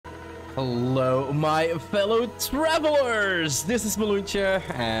Hello, my fellow travelers! This is Mloentje,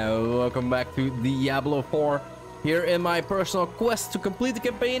 and welcome back to Diablo 4. Here in my personal quest to complete the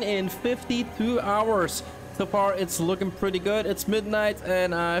campaign in 52 hours. So far, it's looking pretty good. It's midnight,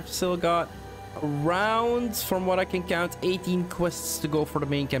 and I've still got around, from what I can count, 18 quests to go for the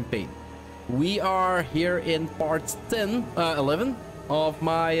main campaign. We are here in part 11 of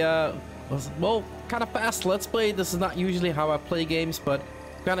my, well, kind of fast Let's Play. This is not usually how I play games, but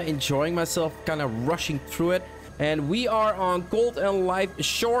kind of enjoying myself, kind of rushing through it. And we are on Cold and Life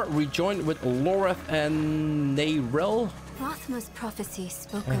Shore, rejoined with Loreth and Neyrel. Rothma's prophecy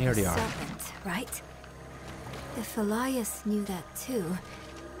spoke And of here a they are. serpent, right? If Elias knew that too,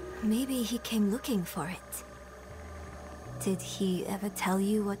 maybe he came looking for it. Did he ever tell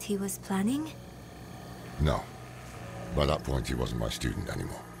you what he was planning? No. By that point, he wasn't my student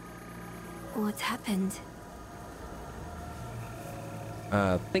anymore. What happened?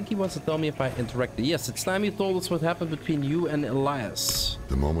 I think he wants to tell me if I interacted. Yes, it's time you told us what happened between you and Elias.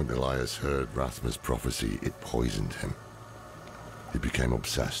 The moment Elias heard Rathma's prophecy, it poisoned him. He became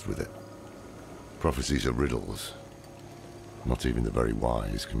obsessed with it. Prophecies are riddles. Not even the very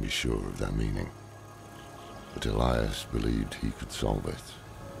wise can be sure of their meaning. But Elias believed he could solve it.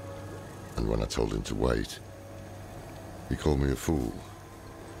 And when I told him to wait, he called me a fool.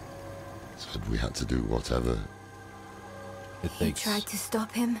 Said we had to do whatever. He tried to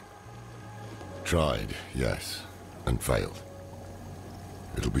stop him? Tried, yes, and failed.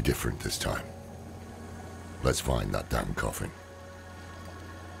 It'll be different this time. Let's find that damn coffin.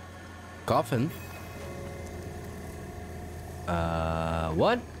 Coffin?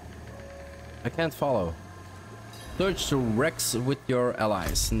 What? I can't follow. Search the wrecks with your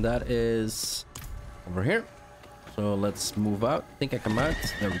allies, and that is over here. So let's move out. I think I come out.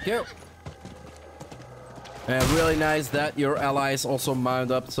 There we go. And really nice that your allies also mount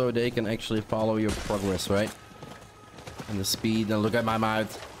up so they can actually follow your progress, right? And the speed. And look at my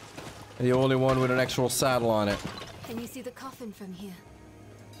mount. The only one with an actual saddle on it. Can you see the coffin from here?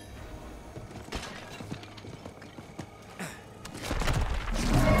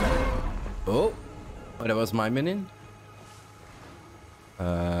 Oh, that was my minion.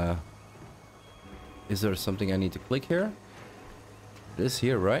 Is there something I need to click here? It is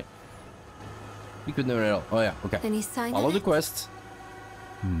here, right? We could never know. Oh yeah, okay. Any sign Follow of the it? quest.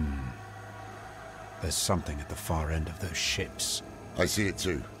 There's something at the far end of those ships. I see it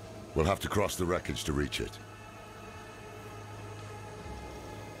too. We'll have to cross the wreckage to reach it.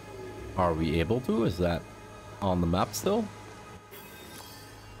 Are we able to? Is that on the map still?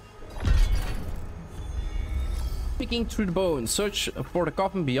 Picking through the bones. Search for the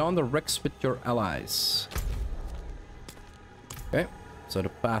coffin beyond the wrecks with your allies. Okay. So the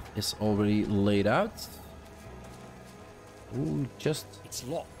path is already laid out. Ooh, just... It's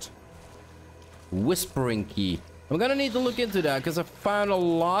locked. Whispering key. I'm gonna need to look into that because I found a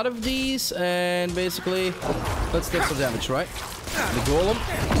lot of these and basically let's take some damage, right? The golem.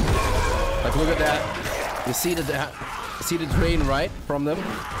 Like, look at that. You see the drain, right, from them?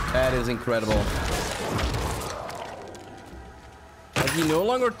 That is incredible. But he no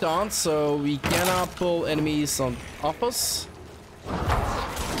longer taunts, so we cannot pull enemies on off us.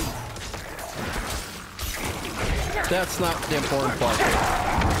 That's not the important part.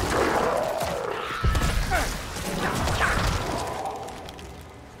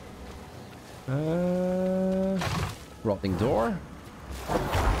 Rotting door.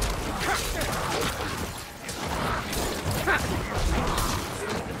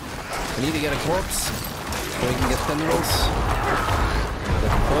 We need to get a corpse so we can get tendrils. Get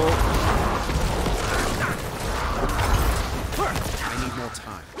the bolt. I need more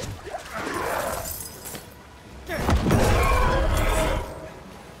time.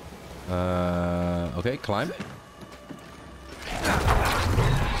 Okay, climb.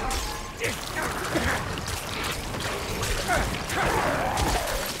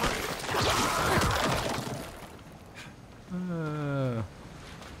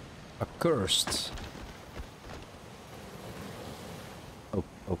 Accursed. Oh,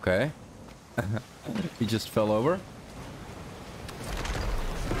 okay. He just fell over.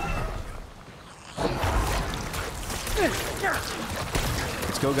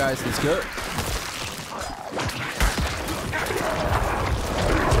 Let's go, guys. Let's go.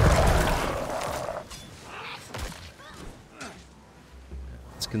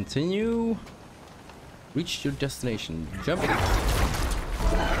 Let's continue. Reach your destination. Jump.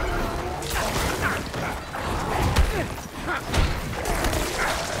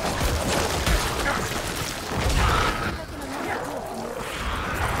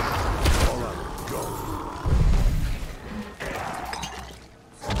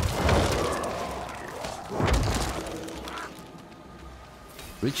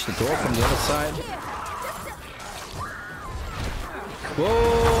 Reach the door from the other side. Whoa!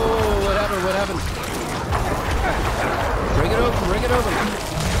 What happened? What happened? Bring it open! Bring it open!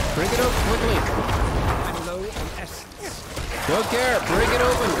 Bring it open quickly! I'm low on essence. Don't care! Bring it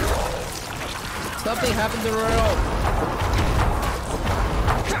open! Something happened to Royal.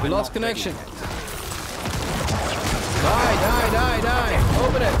 We lost connection. Die! Die! Die! Die!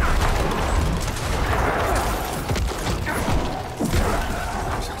 Open it!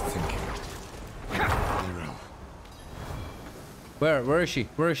 Where is she?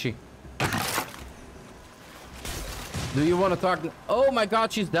 Where is she? Do you want to talk? Oh my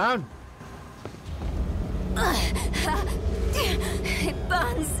god, she's down. It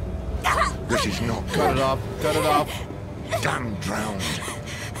burns. This is not good. Cut it off. Cut it off. Damn drowned.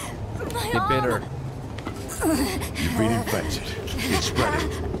 They bit her. You've been infected. It's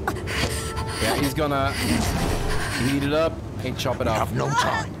spreading. Yeah, he's gonna heat it up and chop it I off. have no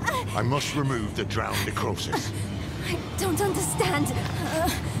time. I must remove the drowned necrosis. I don't understand.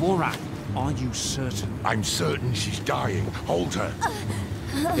 Morak, are you certain? I'm certain she's dying. Hold her.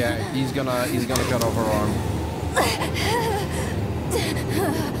 Yeah, he's gonna cut off her arm.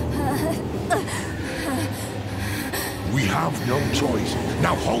 We have no choice.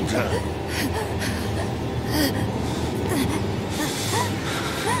 Now hold her.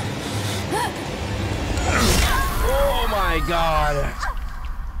 Oh my god.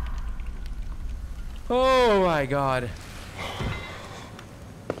 Oh my god.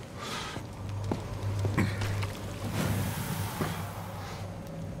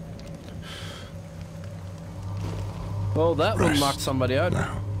 Well, that will knock somebody out.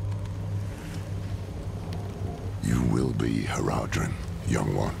 Now. You will be Haradrim,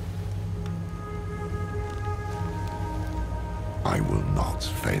 young one. I will not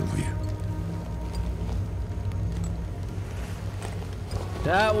fail you.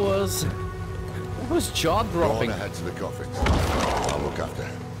 That was jaw Go on dropping. ahead to the coffins. I'll look after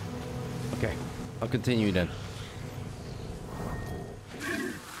him. Okay, I'll continue then.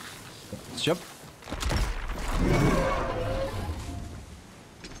 Let's jump.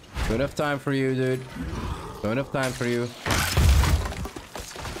 Don't have time for you, dude. Don't have time for you.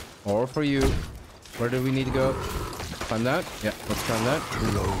 Or for you. Where do we need to go? Climb that? Yeah, let's climb that.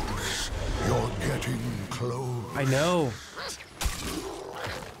 Close. You're getting close. I know.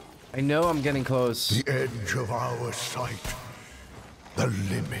 I know I'm getting close. The edge of our sight. The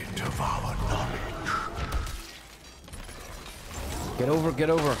limit of our knowledge. Get over, get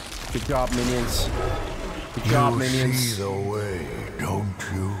over. Good job, minions. Good job, minions. See the way, don't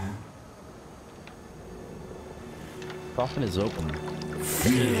you? Coffin is open.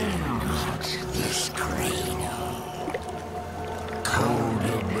 Fear not this cradle.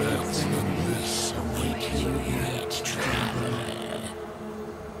 Colder breaths than this await you yet, traveler.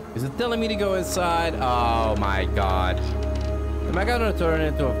 Is it telling me to go inside? Oh my god. Am I gonna turn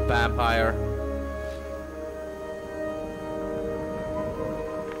into a vampire?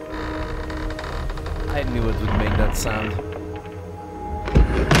 I knew it would make that sound.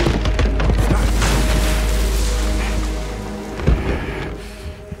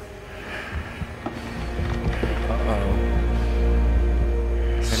 Uh-oh.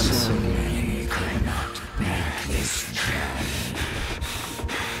 So many could not make this journey.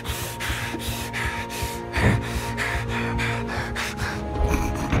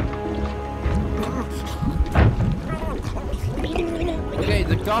 Okay,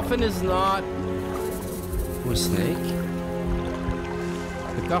 the coffin is not... Oh, snake?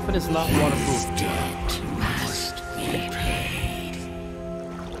 The coffin is not waterproof. Debt must be paid.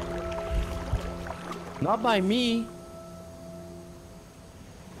 Not by me.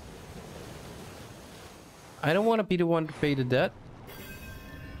 I don't want to be the one to pay the debt.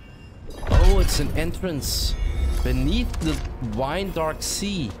 Oh, it's an entrance beneath the wine dark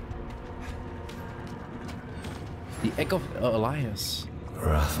sea. The Echo of Elias.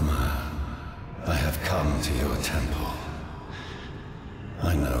 Rathma, I have come to your temple.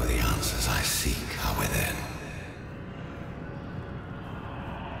 I know the answers I seek are within.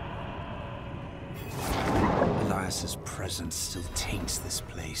 Elias's presence still taints this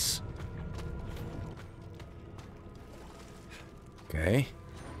place. Okay.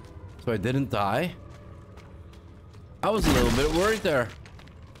 So I didn't die. I was a little bit worried there.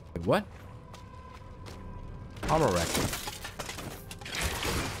 Wait, what? Armor rack.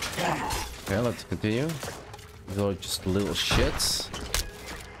 Okay, let's continue. These are just little shits.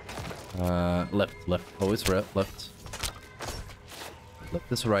 Left, left. Always left. Left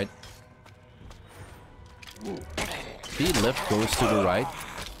is right. See, left goes to the right.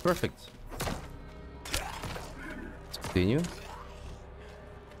 Perfect. Let's continue.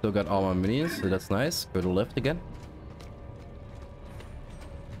 Still got all my minions, so that's nice. Go to left again.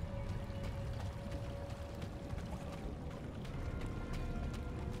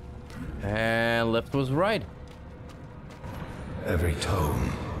 And left was right. Every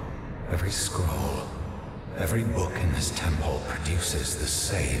tome, every scroll, every book in this temple produces the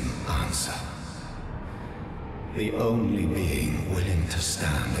same answer. The only being willing to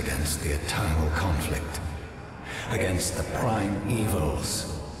stand against the eternal conflict, against the prime evils,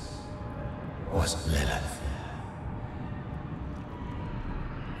 was Lilith.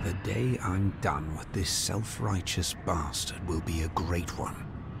 The day I'm done with this self-righteous bastard will be a great one.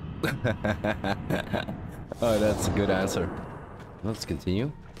 Oh, that's a good answer. Let's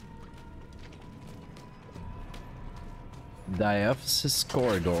continue. Diaphysis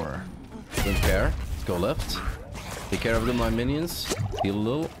corridor. Don't care. Let's go left. Take care of them, my minions. Heal a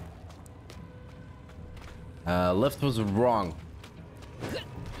little. Left was wrong.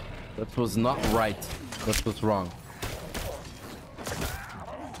 Left was not right. Left was wrong.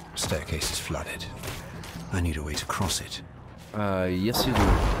 Staircase is flooded. I need a way to cross it. Yes you do.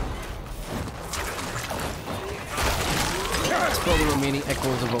 Let's fill the remaining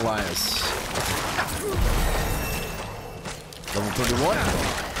echoes of Elias. Level 31.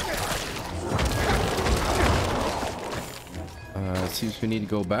 Seems we need to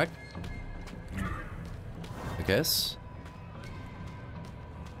go back. I guess.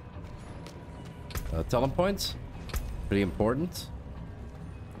 Talent points. Pretty important.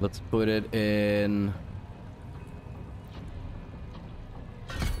 Let's put it in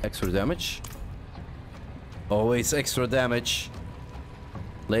extra damage. Always extra damage.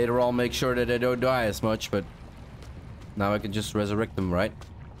 Later I'll make sure that I don't die as much, but now I can just resurrect them, right?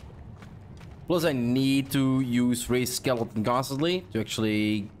 Plus I need to use raised skeleton constantly to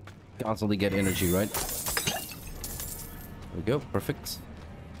actually constantly get energy, right? There we go, perfect.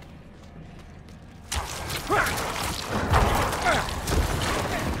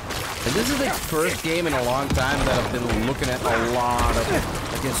 And this is the first game in a long time that I've been looking at a lot of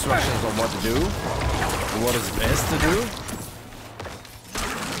like, instructions on what to do, what is best to do.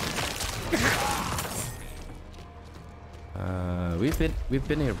 We've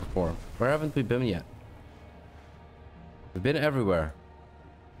been here before. Where haven't we been yet? We've been everywhere.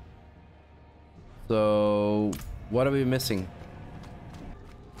 So what are we missing?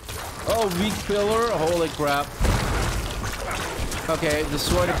 Oh, weak pillar! Holy crap! Okay,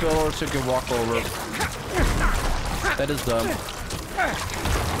 destroy the pillar so you can walk over. That is dumb.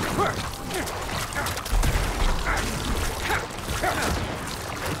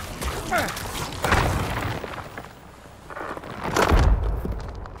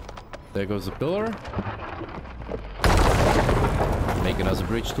 There goes the pillar. Making us a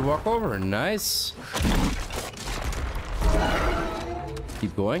bridge to walk over. Nice.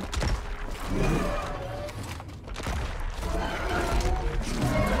 Keep going.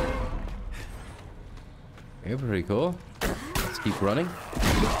 Okay, pretty cool. Let's keep running.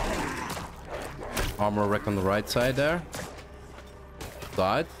 Armor rack on the right side there.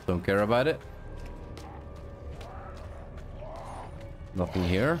 Side, don't care about it. Nothing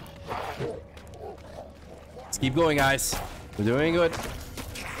here. Let's keep going, guys. We're doing good.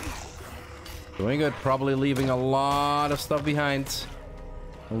 Doing good. Probably leaving a lot of stuff behind.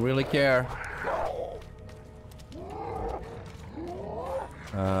 Don't really care.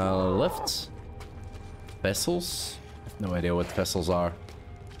 Left. Vessels. I have no idea what vessels are.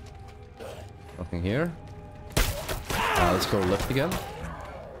 Nothing here. Let's go left again.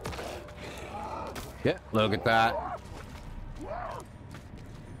 Yeah, look at that.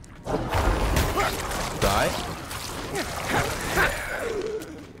 Die.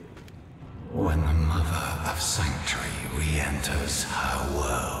 When the Mother of Sanctuary re-enters her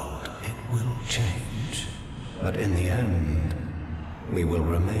world, it will change. But in the end, we will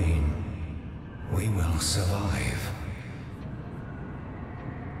remain. We will survive.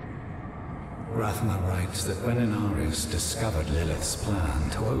 Rathma writes that when Inarius discovered Lilith's plan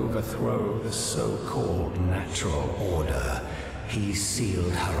to overthrow the so-called natural order, he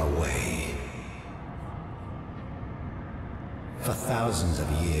sealed her away. For thousands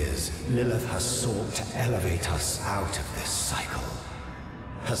of years, Lilith has sought to elevate us out of this cycle,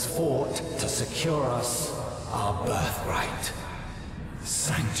 has fought to secure us our birthright,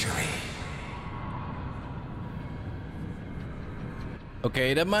 sanctuary.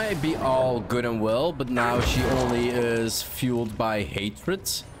 Okay, that might be all good and well, but now she only is fueled by hatred.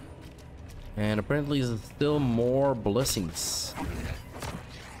 And apparently there's still more blessings.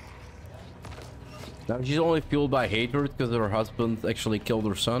 Now she's only fueled by hatred because her husband actually killed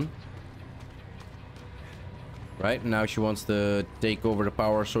her son. Right? Now she wants to take over the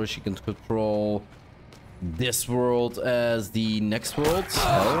power so she can control this world as the next world.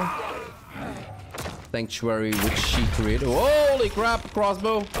 Hell. Sanctuary which she created. Holy crap,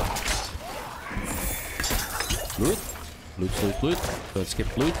 crossbow. Loot. Loot, loot, loot. Don't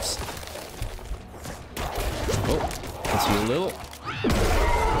skip loots. Oh, let's heal a little.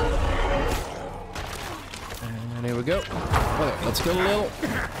 And here we go. Okay, let's kill a little.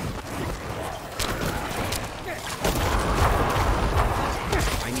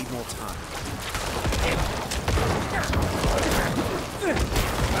 I need more time.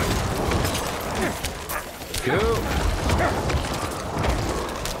 Go.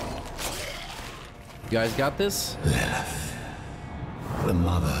 You guys got this? Lilith, the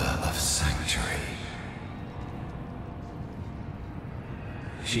mother of sanctuary.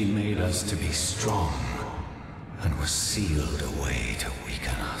 She made us to be strong and was sealed away to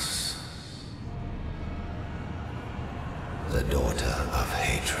weaken us. The daughter of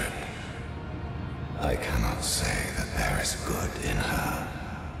hatred. I cannot say that there is good in her.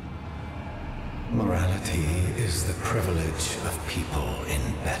 Morality is the privilege of people in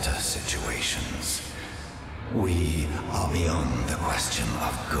better situations. We are beyond the question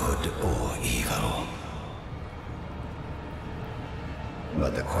of good or evil.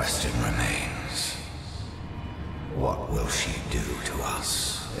 But the question remains. What will she do to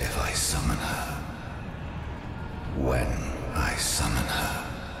us if I summon her? When I summon her?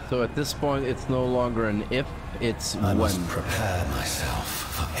 So at this point, it's no longer an if, it's I when. must prepare myself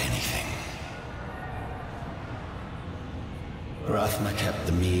for anything. Rathma kept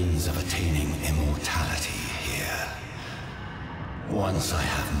the means of attaining immortality here. Once I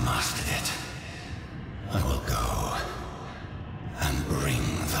have mastered it, I will go and bring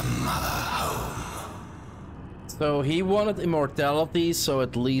the mother home. So he wanted immortality, so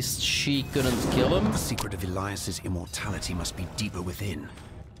at least she couldn't kill him. The secret of Elias's immortality must be deeper within.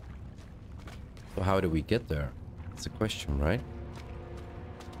 So how do we get there? That's a question, right?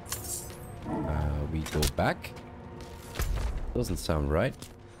 We go back. Doesn't sound right.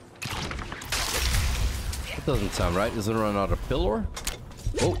 It doesn't sound right. Is there another pillar?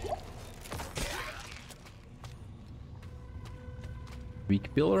 Oh.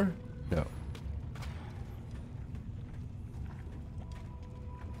 Weak pillar? No. Is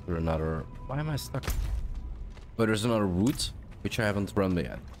there another... Why am I stuck? Oh, there's another route, which I haven't run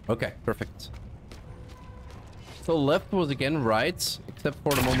yet. Okay, perfect. So left was again right, except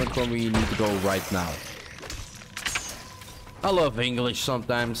for the moment when we need to go right now. I love English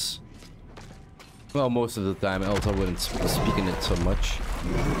sometimes. Well, most of the time, else I wouldn't be speaking it so much.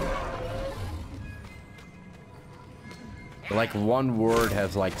 Like one word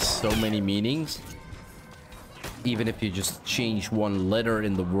has like so many meanings. Even if you just change one letter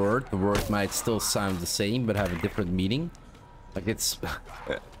in the word might still sound the same but have a different meaning. Like it's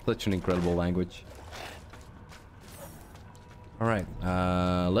such an incredible language. Alright,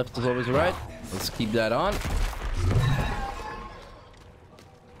 left is always right. Let's keep that on.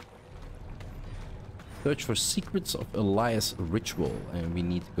 Search for secrets of Elias ritual, and we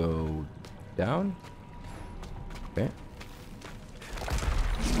need to go down. Okay.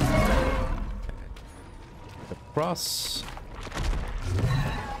 Across.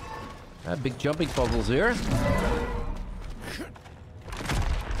 Big jumping puzzles here.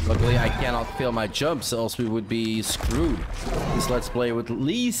 Luckily, I cannot fail my jumps, else we would be screwed. This Let's Play would at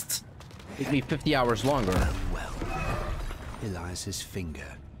least take me 50 hours longer. Well, Elias's finger.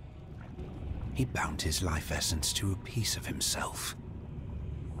 He bound his life essence to a piece of himself.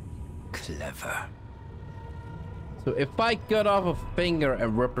 Clever. So if I cut off a finger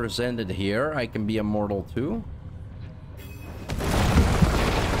and represent it here, I can be immortal too?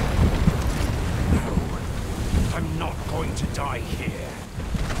 No, I'm not going to die here.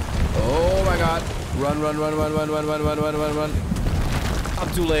 Oh my god. Run, run, run, run, run, run, run, run, run, run, run.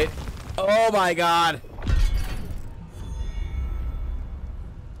 I'm too late. Oh my god.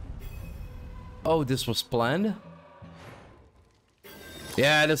 Oh, this was planned?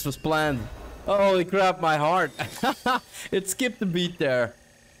 Yeah, this was planned. Holy crap, my heart. It skipped a beat there.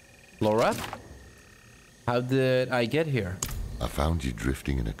 Laura? How did I get here? I found you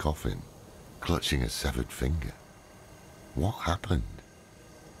drifting in a coffin, clutching a severed finger. What happened?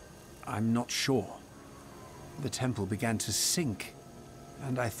 I'm not sure. The temple began to sink,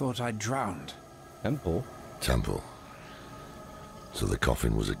 and I thought I'd drowned. Temple? Temple. So the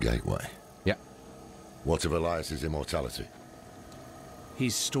coffin was a gateway. Yeah. What of Elias's immortality?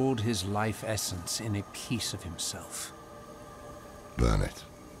 He's stored his life essence in a piece of himself. Burn it.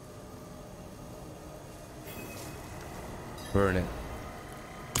 Burn it.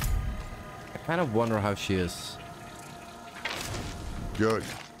 I kind of wonder how she is. Good.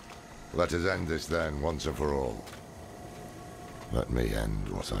 Let us end this then, once and for all. Let me end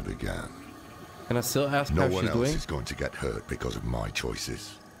what I began. Can I still ask No how one she's else doing? is going to get hurt because of my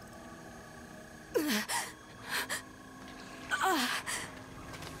choices.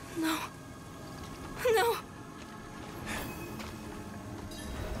 No. No.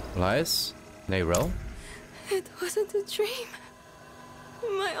 Elias? Nerel? It wasn't a dream.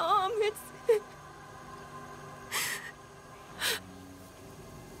 My arm,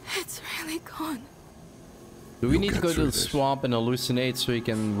 it's really gone. Do we You'll need to get go to through the this. swamp and hallucinate so you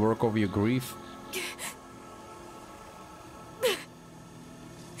can work over your grief?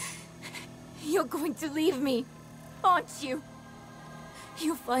 You're going to leave me, aren't you?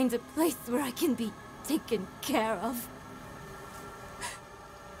 You'll find a place where I can be taken care of.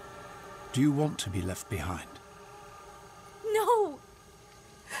 Do you want to be left behind? No!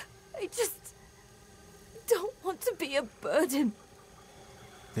 I just don't want to be a burden.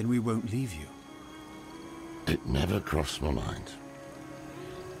 Then we won't leave you. It never crossed my mind.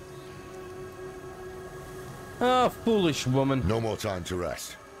 Ah, foolish woman. No more time to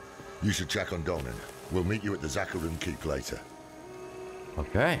rest. You should check on Donan. We'll meet you at the Zakharum Keep later.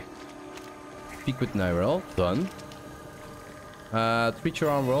 Okay. Speak with Nerel. Done. Treat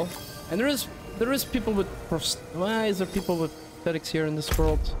your arm roll. And there is people with why is there people with prosthetics here in this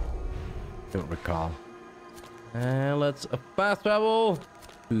world? Don't recall. And let's fast travel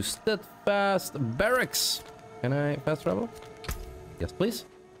to Steadfast Barracks. Can I fast travel? Yes, please.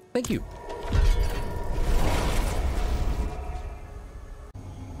 Thank you.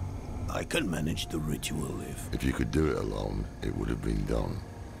 I can manage the ritual If you could do it alone, it would have been done.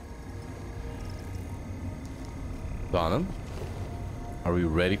 Donan, are we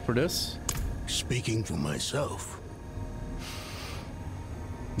ready for this? Speaking for myself.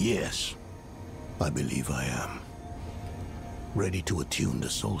 Yes, I believe I am. Ready to attune the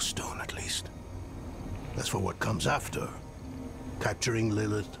Soul Stone, at least. As for what comes after, capturing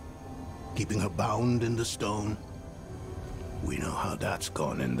Lilith, keeping her bound in the stone, we know how that's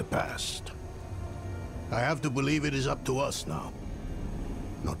gone in the past. I have to believe it is up to us now.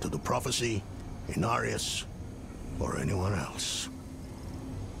 Not to the prophecy, Elias, or anyone else.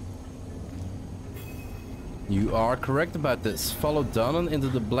 You are correct about this. Follow Donan into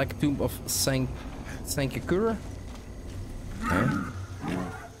the Black Tomb of Sankakura. Okay.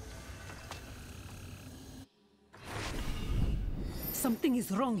 Something is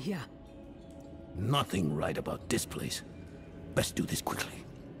wrong here. Nothing right about this place. Best do this quickly.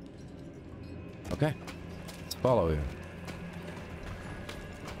 Okay. Let's follow you.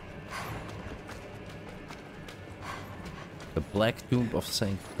 The Black Tomb of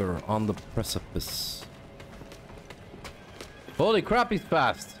Sankakura on the Precipice. Holy crap, he's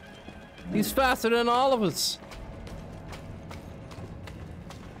fast. He's faster than all of us.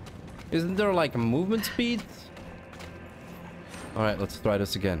 Isn't there like a movement speed? Alright, let's try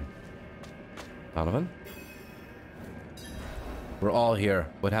this again. Donovan? We're all here.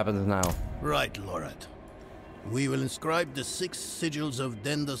 What happens now? Right, Lorat. We will inscribe the 6 sigils of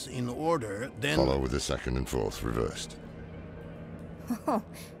Dendos in order, then... Follow with the second and fourth reversed. Oh,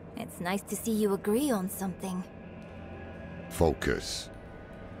 it's nice to see you agree on something. Focus.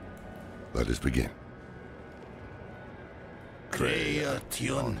 Let us begin.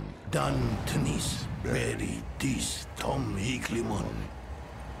 Creation dan tenis beri dis tom hiklimon.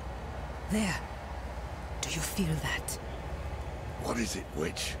 There. Do you feel that? What is it,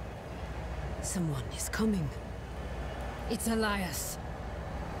 witch? Someone is coming. It's Elias.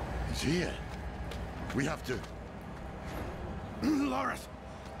 He's here. We have to... Lorat,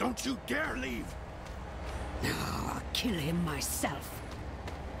 don't you dare leave! I'll kill him myself.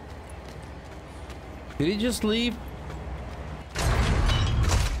 Did he just leave?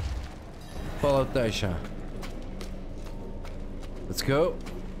 Follow Taisha. Let's go.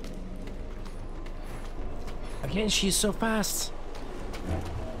 Again, she's so fast.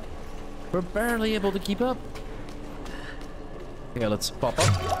 We're barely able to keep up. Okay, let's pop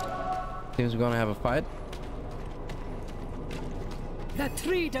up. Seems we're gonna have a fight. The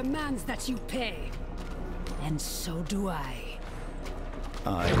tree demands that you pay. And so do I.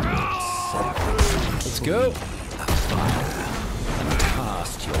 Let's go.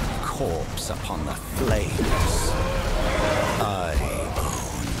 Cast your corpse upon the flames. I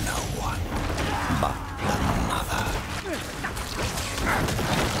owe no one but the mother.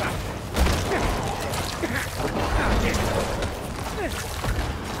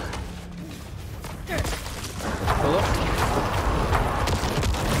 Pull up.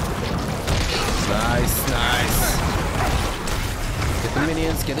 Nice, nice. Get the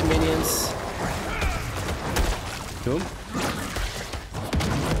minions, get the minions. Boom.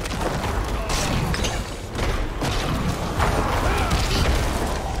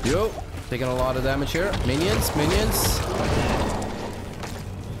 Yo, taking a lot of damage here. Minions, minions.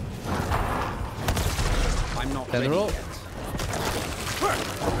 I'm not General. ready yet.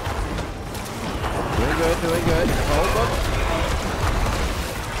 Doing good, doing good. Oh,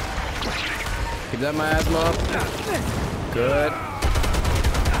 keep that miasma up. Good.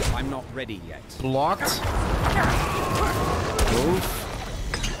 I'm not ready yet. Blocked. Move.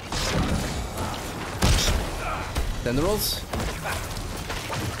 Tendrils.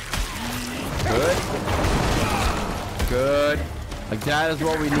 Good. Good. Like that is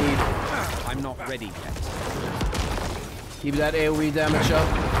what we need. I'm not ready yet. Keep that AoE damage up.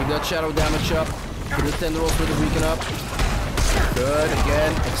 Keep that shadow damage up. Keep the tendrils with the weaken up. Good.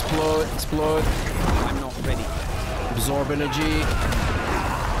 Again. Explode. Explode. I'm not ready yet. Absorb energy.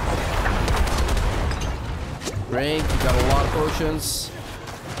 Drink. You got a lot of potions.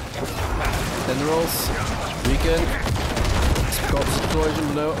 Tendrils. Weaken. Corpse explosion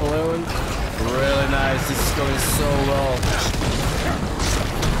alone. Really nice. This is going so well.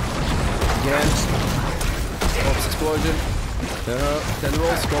 Again. Corpse explosion.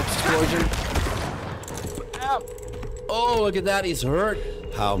 Tendrils. Corpse explosion. Oh, look at that. He's hurt.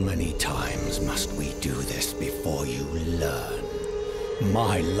 How many times must we do this before you learn?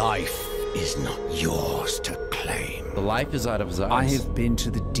 My life is not yours to claim. The life is out of his eyes. I have been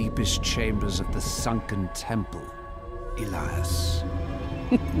to the deepest chambers of the sunken temple, Elias.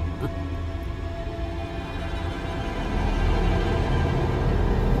 You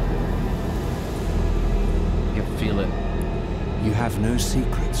can feel it. You have no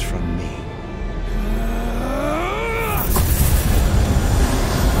secrets from me.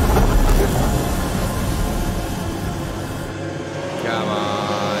 Come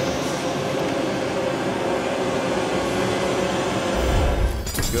on.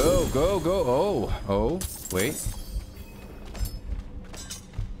 Go, go, go. Oh, oh, wait.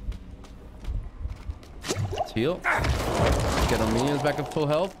 Let's heal. Get our minions back at full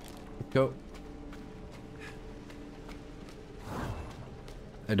health. Go.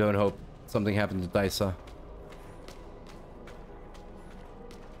 I don't hope something happened to Daisa.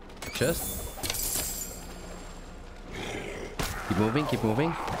 Chest. Keep moving, keep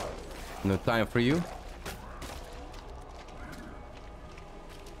moving. No time for you.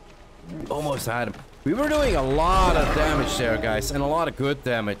 Almost had him. We were doing a lot of damage there, guys, and a lot of good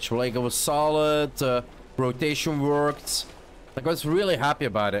damage. Like, it was solid, rotation worked. Like, I was really happy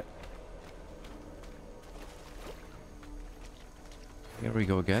about it. Here we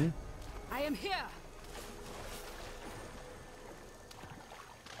go again. I am here.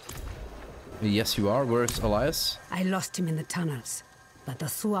 Yes, you are. Where's Elias? I lost him in the tunnels, but the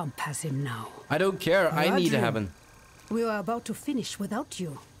swamp has him now. I don't care. I need to Adrian, have him. We were about to finish without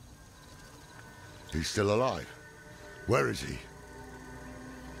you. He's still alive. Where is he?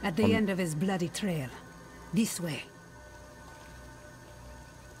 At the end of his bloody trail. This way.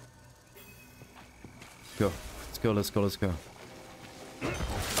 Go. Let's go, let's go, let's go.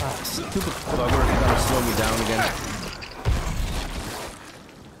 Ah, stupid bugger. You gotta slow me down again.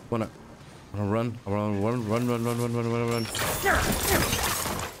 Wanna run? I wanna run.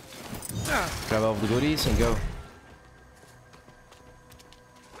 Grab all the goodies and go.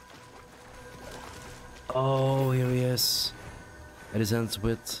 Oh, here he is. At his end's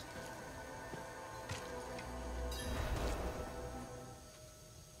width.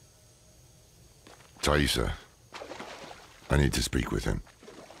 Thaisa. I need to speak with him.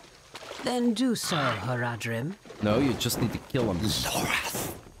 Then do so, Haradrim. No, you just need to kill him.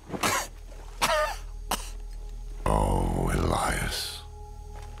 Lorath. Oh, Elias.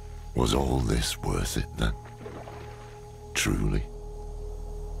 Was all this worth it then? Truly?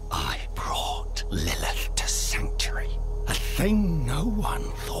 I brought Lilith to Sanctuary, a thing no one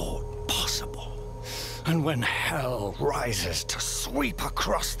thought possible. And when hell rises to sweep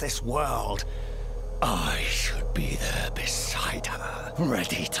across this world, I should be there beside her,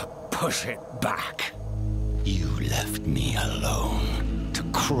 ready to push it back. You left me alone to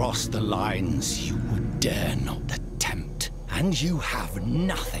cross the lines you would dare not attempt, and you have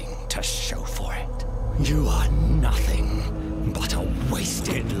nothing to show for it. You are nothing but a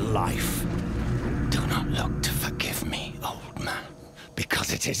wasted life. Do not look to forgive me, old man,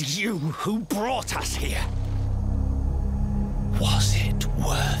 because it is you who brought us here. Was it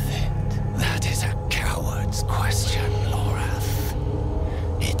worth it? That is a coward's question, Lorath.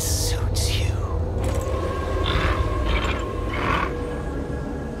 It suits you.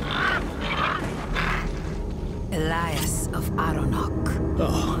 Elias of Aronok.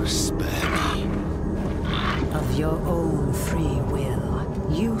 Oh, spare me. Of your own free will,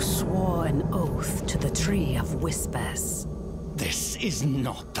 you swore an oath to the Tree of Wispers. This is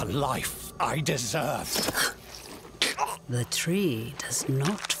not the life I deserve. The tree does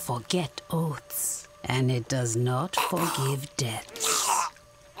not forget oaths, and it does not forgive debts.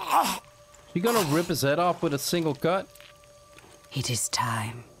 You gonna rip his head off with a single cut? It is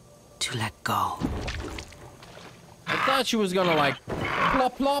time to let go. I thought she was gonna like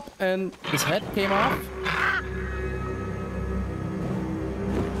plop plop and his head came off.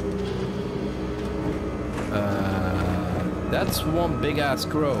 That's one big ass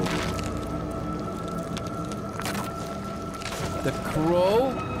crow. The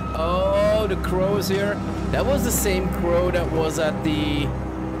crow? Oh, the crow is here. That was the same crow that was at the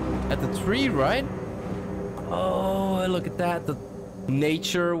tree, right? Oh, look at that. The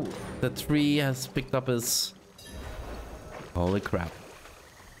nature, the tree has picked up his... Holy crap.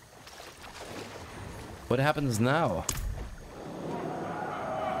 What happens now?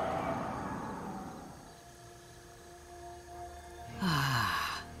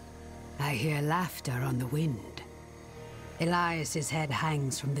 I hear laughter on the wind. Elias's head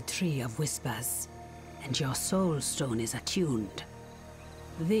hangs from the tree of Wispers, and your soul stone is attuned.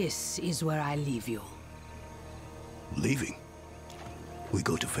 This is where I leave you. Leaving? We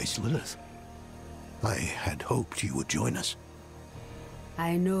go to face Lilith. I had hoped you would join us.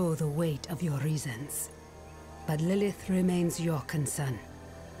 I know the weight of your reasons, but Lilith remains your concern.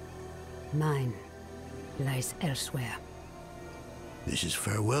 Mine lies elsewhere. This is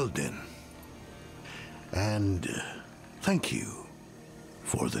farewell, then. And thank you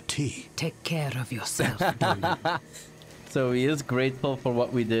for the tea. Take care of yourself, darling. So he is grateful for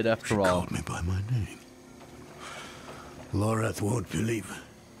what we did after all. She called me by my name. Lorath won't believe.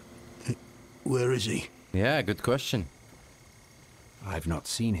 Where is he? Yeah, good question. I've not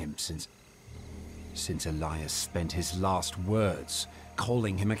seen him since Elias spent his last words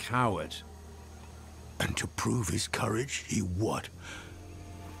calling him a coward. And to prove his courage, he what?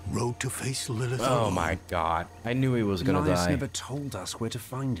 Rode to face Lilith Oh alone. my god. I knew he was gonna Elias die. never told us where to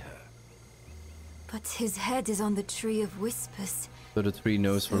find her. But his head is on the tree of Wispers. So the tree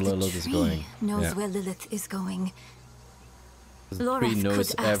knows So where the Lilith is tree going. knows Yeah. where Lilith is going. The Lorath tree knows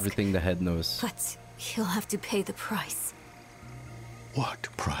could ask, everything the head knows. But he'll have to pay the price. What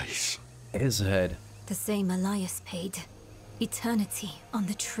price? His head. The same Elias paid. Eternity on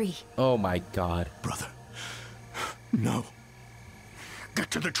the tree. Oh my god. Brother. No. Get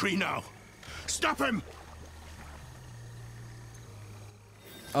to the tree now. Stop him!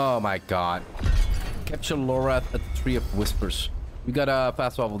 Oh my god. Capture Lorath at the Tree of Whispers. We got a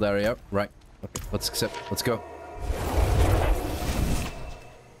fast travel there, yeah? Right. Okay, let's accept. Let's go.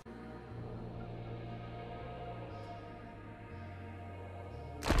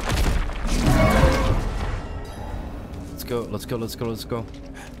 Let's go, let's go, let's go, let's go.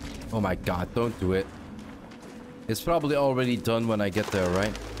 Oh my god, don't do it. It's probably already done when I get there,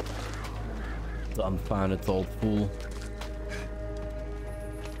 right? Dumbfounded old fool.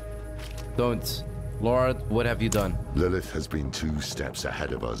 Don't. Lord, what have you done? Lilith has been 2 steps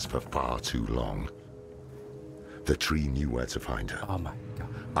ahead of us for far too long. The tree knew where to find her. Oh my god.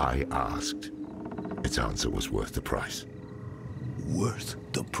 I asked. Its answer was worth the price. Worth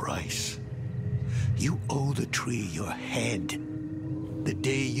the price. You owe the tree your head. The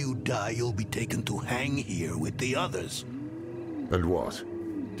day you die, you'll be taken to hang here with the others. And what?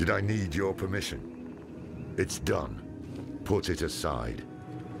 Did I need your permission? It's done. Put it aside.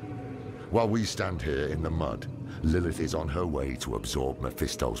 While we stand here in the mud, Lilith is on her way to absorb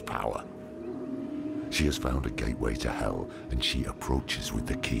Mephisto's power. She has found a gateway to hell, and she approaches with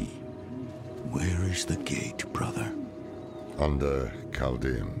the key. Where is the gate, brother? Under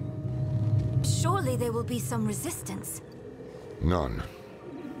Chaldeum. Surely there will be some resistance. None.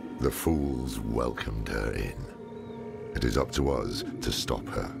 The fools welcomed her in. It is up to us to stop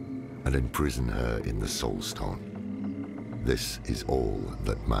her and imprison her in the Soul Stone. This is all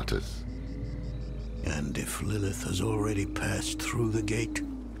that matters. And if Lilith has already passed through the gate?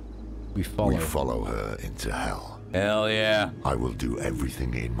 We follow. We follow her into hell. Hell yeah. I will do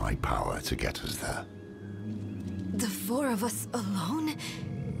everything in my power to get us there. The 4 of us alone?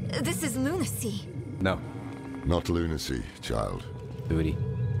 This is lunacy. No. Not lunacy, child. Duty.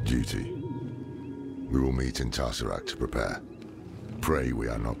 Duty. We will meet in Tesseract to prepare. Pray we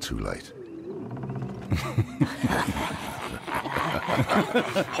are not too late.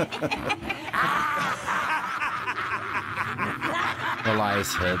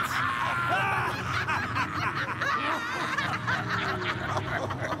 Elias heads.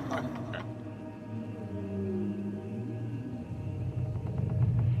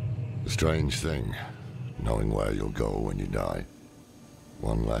 Strange thing, knowing where you'll go when you die.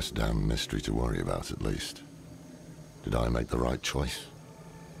 One less damn mystery to worry about, at least. Did I make the right choice?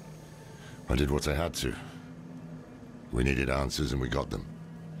 I did what I had to. We needed answers and we got them.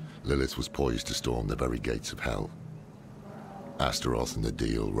 Lilith was poised to storm the very gates of hell. Astaroth and the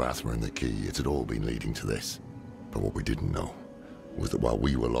deal, Rathma and the key, it had all been leading to this. But what we didn't know was that while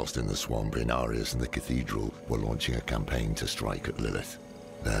we were lost in the swamp, Elias and the cathedral were launching a campaign to strike at Lilith.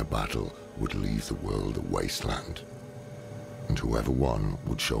 Their battle would leave the world a wasteland. And whoever won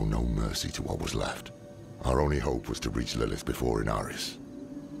would show no mercy to what was left. Our only hope was to reach Lilith before Elias.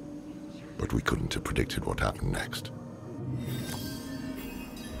 But we couldn't have predicted what happened next.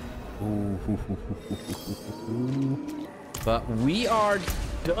 But we are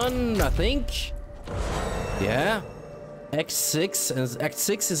done, I think. Yeah. Act 6, and Act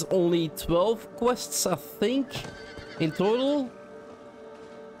 6 is only 12 quests, I think, in total.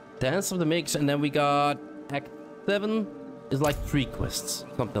 Dance of the Mix, and then we got Act 7 is like 3 quests,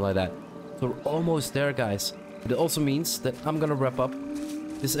 something like that. So we're almost there, guys. But it also means that I'm gonna wrap up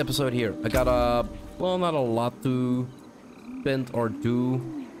this episode here. I got well, not a lot to spend or do.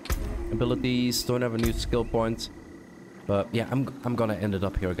 Abilities, don't have a new skill point. But yeah, I'm gonna end it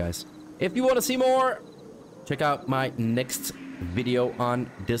up here, guys. If you want to see more, check out my next video on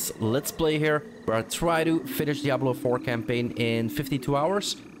this Let's Play here, where I try to finish Diablo 4 campaign in 52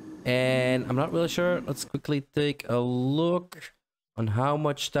 hours. And I'm not really sure. Let's quickly take a look on how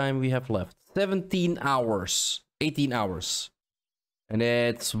much time we have left. 17 hours. 18 hours. And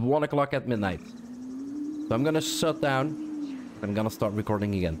it's 1 o'clock at midnight. So I'm gonna shut down. I'm gonna start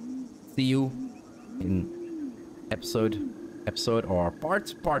recording again. See you in episode or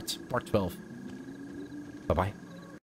part 12. Bye-bye.